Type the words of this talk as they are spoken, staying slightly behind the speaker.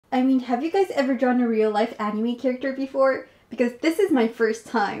I mean, have you guys ever drawn a real life anime character before? Because this is my first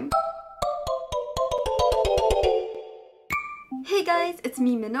time. Hey guys, it's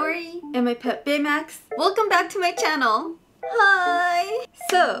me Minori and my pet Baymax. Welcome back to my channel. Hi!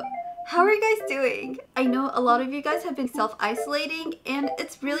 So, how are you guys doing? I know a lot of you guys have been self-isolating and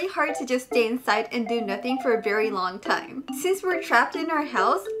it's really hard to just stay inside and do nothing for a very long time. Since we're trapped in our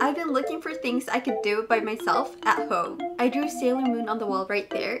house, I've been looking for things I could do by myself at home. I drew Sailor Moon on the wall right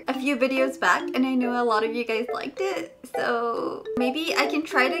there a few videos back and I know a lot of you guys liked it. So maybe I can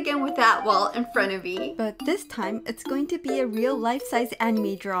try it again with that wall in front of me. But this time it's going to be a real life-size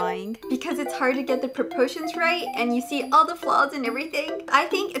anime drawing. Because it's hard to get the proportions right and you see all the flaws and everything, I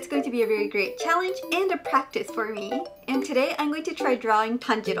think it's going to be a very great challenge and a practice for me. And today I'm going to try drawing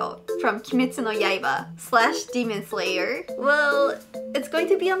Tanjiro from Kimetsu no Yaiba / Demon Slayer. Well, it's going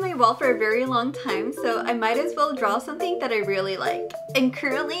to be on my wall for a very long time, so I might as well draw something that I really like. And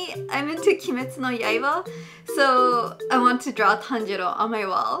currently I'm into Kimetsu no Yaiba, so I want to draw Tanjiro on my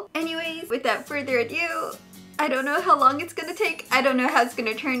wall. Anyways, without further ado, I don't know how long it's gonna take, I don't know how it's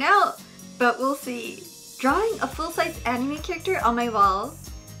gonna turn out, but we'll see. Drawing a full-size anime character on my wall.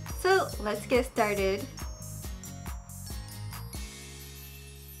 So let's get started.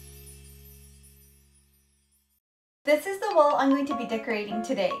 This is the wall I'm going to be decorating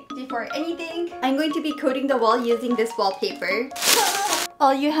today. Before anything, I'm going to be coating the wall using this wallpaper.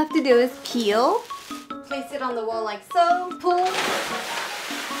 All you have to do is peel, place it on the wall like so, pull,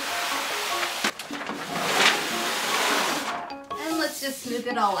 and let's just smooth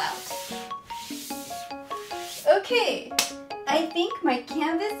it all out. Okay, I think my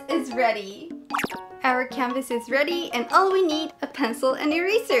canvas is ready. Our canvas is ready and all we need a pencil and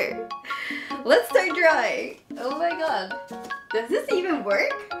eraser. Let's start drawing. Oh my god. Does this even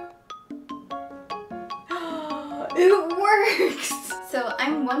work? It works! So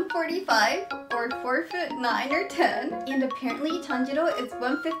I'm 145 or 4'9" or 10 and apparently Tanjiro is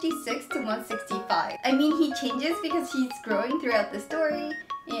 156 to 165. I mean he changes because he's growing throughout the story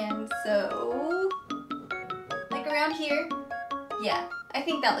and so like around here. Yeah, I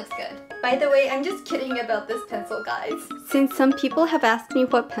think that looks good. By the way, I'm just kidding about this pencil, guys. Since some people have asked me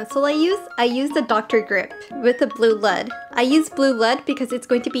what pencil I use the Dr. Grip with a blue lead. I use blue lead because it's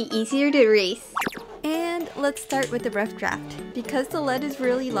going to be easier to erase. And let's start with the rough draft. Because the lead is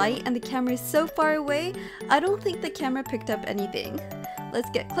really light and the camera is so far away, I don't think the camera picked up anything.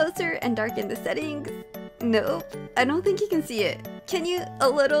 Let's get closer and darken the settings. Nope, I don't think you can see it. Can you? A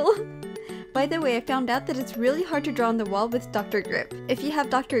little? By the way, I found out that it's really hard to draw on the wall with Dr. Grip. If you have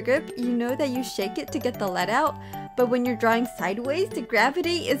Dr. Grip, you know that you shake it to get the lead out, but when you're drawing sideways, the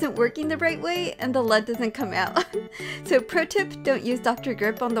gravity isn't working the right way and the lead doesn't come out. So pro tip, don't use Dr.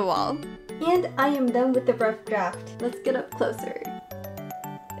 Grip on the wall. And I am done with the rough draft. Let's get up closer.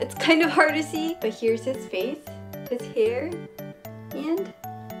 It's kind of hard to see, but here's his face, his hair, and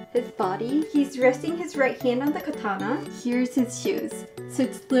his body. He's resting his right hand on the katana. Here's his shoes. So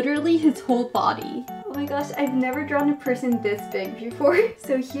it's literally his whole body. Oh my gosh, I've never drawn a person this big before.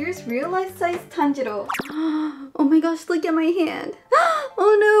 So here's real life size Tanjiro. Oh my gosh, look at my hand.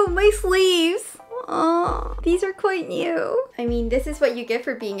 Oh no, my sleeves. Oh, these are quite new. I mean, this is what you get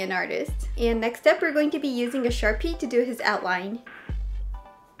for being an artist. And next up, we're going to be using a Sharpie to do his outline.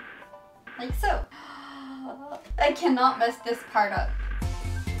 Like so. I cannot mess this part up.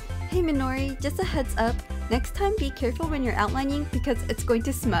 Hey Minori, just a heads up, next time be careful when you're outlining because it's going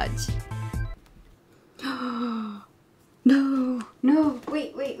to smudge. No,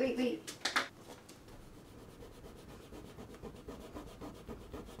 wait.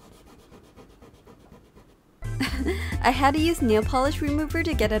 I had to use nail polish remover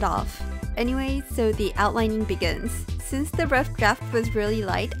to get it off. Anyway, so the outlining begins. Since the rough draft was really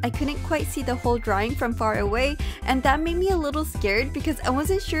light, I couldn't quite see the whole drawing from far away, and that made me a little scared because I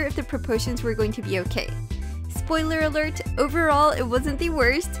wasn't sure if the proportions were going to be okay. Spoiler alert, overall it wasn't the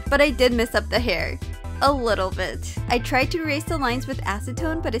worst, but I did mess up the hair. A little bit. I tried to erase the lines with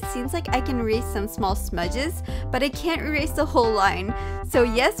acetone, but it seems like I can erase some small smudges, but I can't erase the whole line. So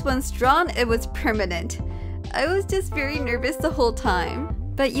yes, once drawn, it was permanent. I was just very nervous the whole time.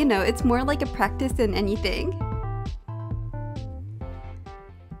 But you know, it's more like a practice than anything.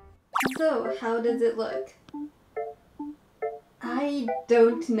 So, how does it look? I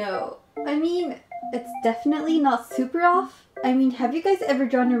don't know. I mean, it's definitely not super off. I mean, have you guys ever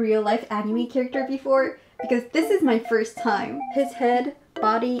drawn a real life anime character before? Because this is my first time. His head,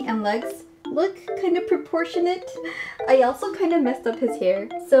 body, and legs look kind of proportionate. I also kind of messed up his hair,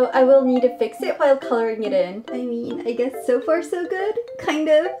 so I will need to fix it while coloring it in. I mean, I guess so far so good. kind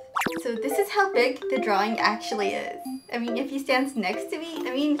of. So this is how big the drawing actually is. I mean, if he stands next to me,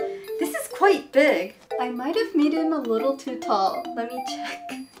 I mean, this is quite big. I might have made him a little too tall. Let me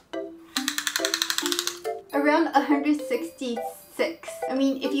check. Around 166. I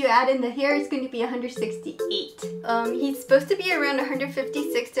mean, if you add in the hair, it's going to be 168. He's supposed to be around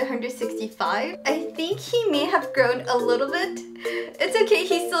 156 to 165. I think he may have grown a little bit. It's okay,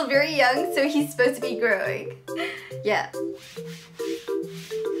 he's still very young, so he's supposed to be growing. Yeah.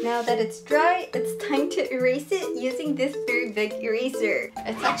 Now that it's dry, it's time to erase it using this very big eraser.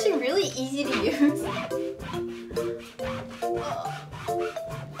 It's actually really easy to use.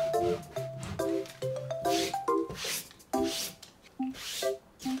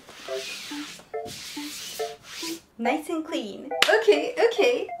 Nice and clean.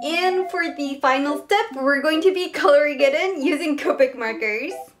 Okay. And for the final step, we're going to be coloring it in using Copic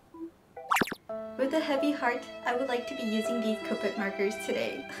markers. With a heavy heart, I would like to be using these Copic markers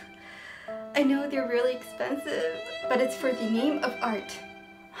today. I know they're really expensive, but it's for the name of art.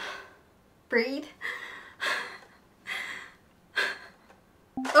 Breathe.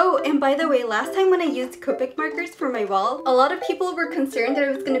 Oh, and by the way, last time when I used Copic markers for my wall, a lot of people were concerned that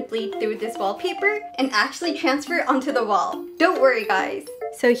it was going to bleed through this wallpaper and actually transfer onto the wall. Don't worry, guys.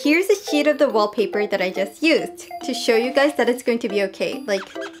 So here's a sheet of the wallpaper that I just used to show you guys that it's going to be okay. Like,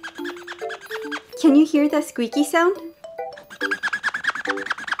 can you hear that squeaky sound?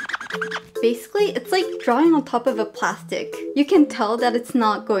 Basically, it's like drawing on top of a plastic. You can tell that it's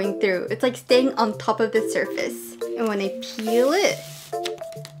not going through. It's like staying on top of the surface. And when I peel it,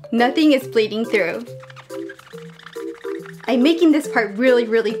 nothing is bleeding through. I'm making this part really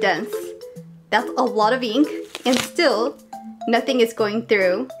dense. That's a lot of ink, and still, nothing is going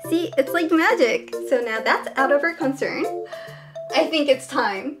through. See, it's like magic. So now that's out of our concern. I think it's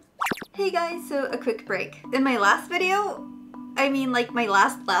time. Hey guys, so a quick break. In my last video, I mean like my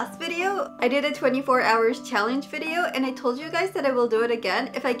last video, I did a 24 hours challenge video and I told you guys that I will do it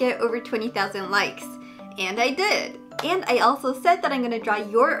again if I get over 20,000 likes. And I did. And I also said that I'm gonna draw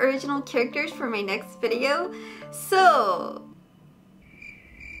your original characters for my next video. So,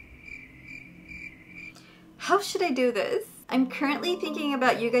 how should I do this? I'm currently thinking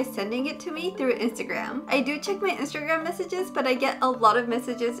about you guys sending it to me through Instagram. I do check my Instagram messages, but I get a lot of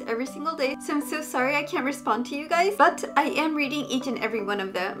messages every single day, so I'm so sorry I can't respond to you guys, but I am reading each and every one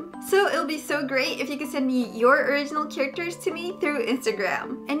of them. So it'll be so great if you could send me your original characters to me through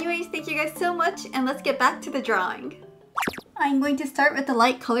Instagram. Anyways, thank you guys so much, and let's get back to the drawing. I'm going to start with the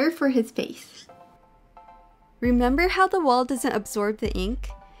light color for his face. Remember how the wall doesn't absorb the ink?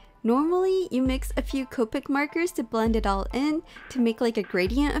 Normally, you mix a few Copic markers to blend it all in to make like a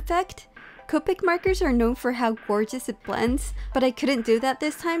gradient effect. Copic markers are known for how gorgeous it blends, but I couldn't do that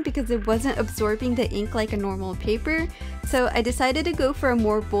this time because it wasn't absorbing the ink like a normal paper, so I decided to go for a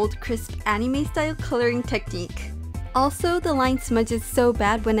more bold, crisp anime style coloring technique. Also, the line smudges so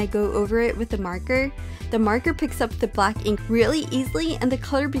bad when I go over it with the marker. The marker picks up the black ink really easily and the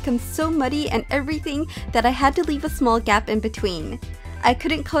color becomes so muddy and everything that I had to leave a small gap in between. I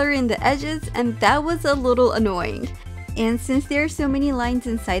couldn't color in the edges and that was a little annoying. And since there are so many lines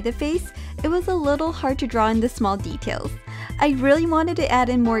inside the face, it was a little hard to draw in the small details. I really wanted to add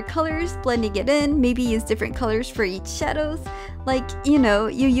in more colors, blending it in, maybe use different colors for each shadows. Like, you know,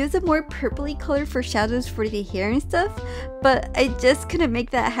 you use a more purpley color for shadows for the hair and stuff, but I just couldn't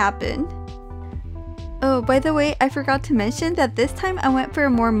make that happen. Oh, by the way, I forgot to mention that this time I went for a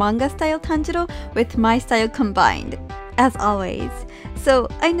more manga style Tanjiro with my style combined, as always. So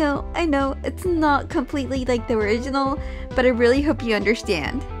I know, it's not completely like the original, but I really hope you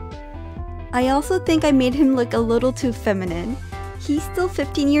understand. I also think I made him look a little too feminine. He's still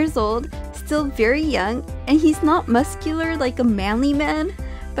 15 years old, still very young, and he's not muscular like a manly man,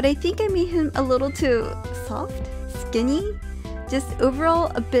 but I think I made him a little too soft, skinny, just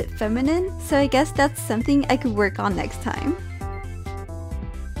overall a bit feminine, so I guess that's something I could work on next time.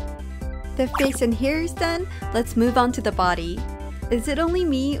 The face and hair is done, let's move on to the body. Is it only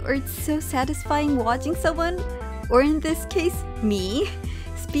me, or it's so satisfying watching someone, or in this case, me,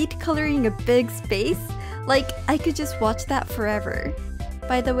 speed coloring a big space? Like, I could just watch that forever.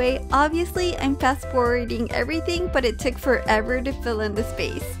 By the way, obviously I'm fast forwarding everything, but it took forever to fill in the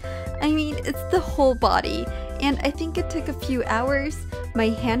space. I mean, it's the whole body, and I think it took a few hours. My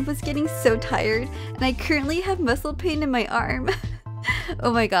hand was getting so tired, and I currently have muscle pain in my arm.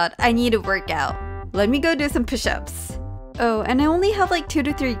 Oh my god, I need to work out. Let me go do some push-ups. Oh, and I only have like 2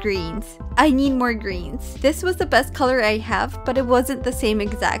 to 3 greens. I need more greens. This was the best color I have, but it wasn't the same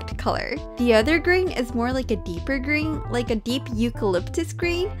exact color. The other green is more like a deeper green, like a deep eucalyptus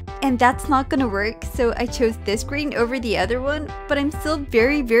green, and that's not gonna work, so I chose this green over the other one, but I'm still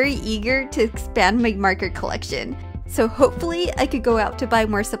very eager to expand my marker collection. So hopefully I could go out to buy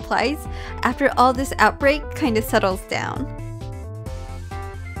more supplies after all this outbreak kind of settles down.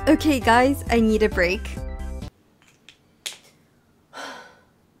 Okay guys, I need a break.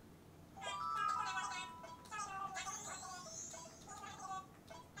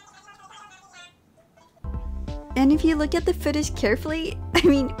 And if you look at the footage carefully, I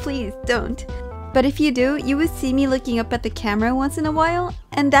mean, please don't. But if you do, you would see me looking up at the camera once in a while,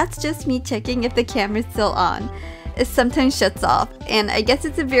 and that's just me checking if the camera's still on. It sometimes shuts off, and I guess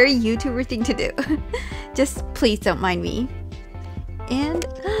it's a very YouTuber thing to do. Just please don't mind me. And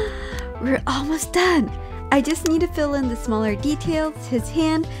we're almost done. I just need to fill in the smaller details, his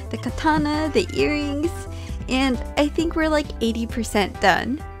hand, the katana, the earrings, and I think we're like 80%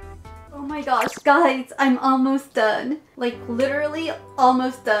 done. Oh my gosh, guys, I'm almost done. Like literally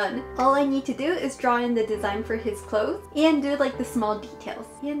almost done. All I need to do is draw in the design for his clothes and do like the small details.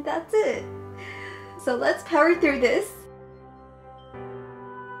 And that's it. So let's power through this.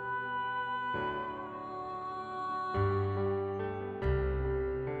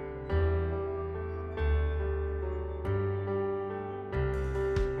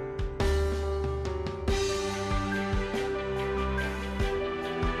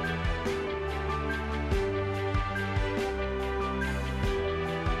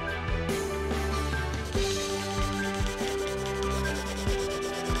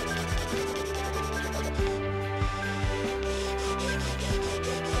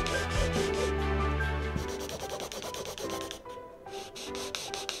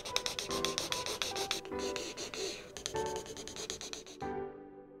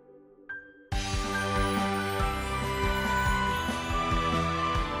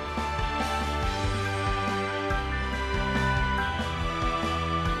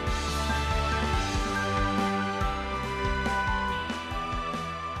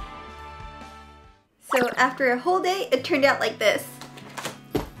 So after a whole day, it turned out like this.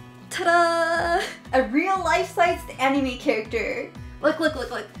 Ta-da! A real life-sized anime character. Look.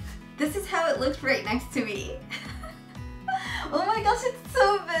 This is how it looked right next to me. Oh my gosh, it's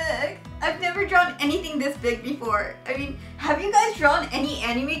so big. I've never drawn anything this big before. I mean, have you guys drawn any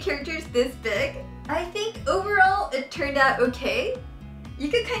anime characters this big? I think overall it turned out okay. You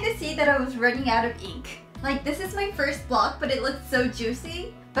could kind of see that I was running out of ink. Like, this is my first block, but it looks so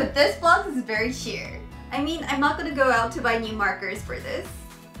juicy. But this block is very sheer. I mean, I'm not gonna go out to buy new markers for this.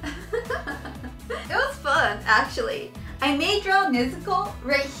 It was fun, actually. I may draw Nezuko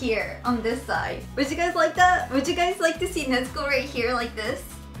right here on this side. Would you guys like that? Would you guys like to see Nezuko right here like this?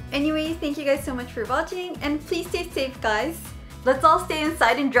 Anyways, thank you guys so much for watching, and please stay safe, guys. Let's all stay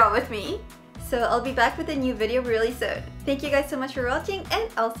inside and draw with me. So I'll be back with a new video really soon. Thank you guys so much for watching, and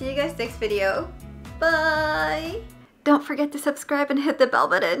I'll see you guys next video. Bye! Don't forget to subscribe and hit the bell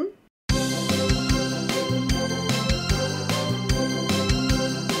button.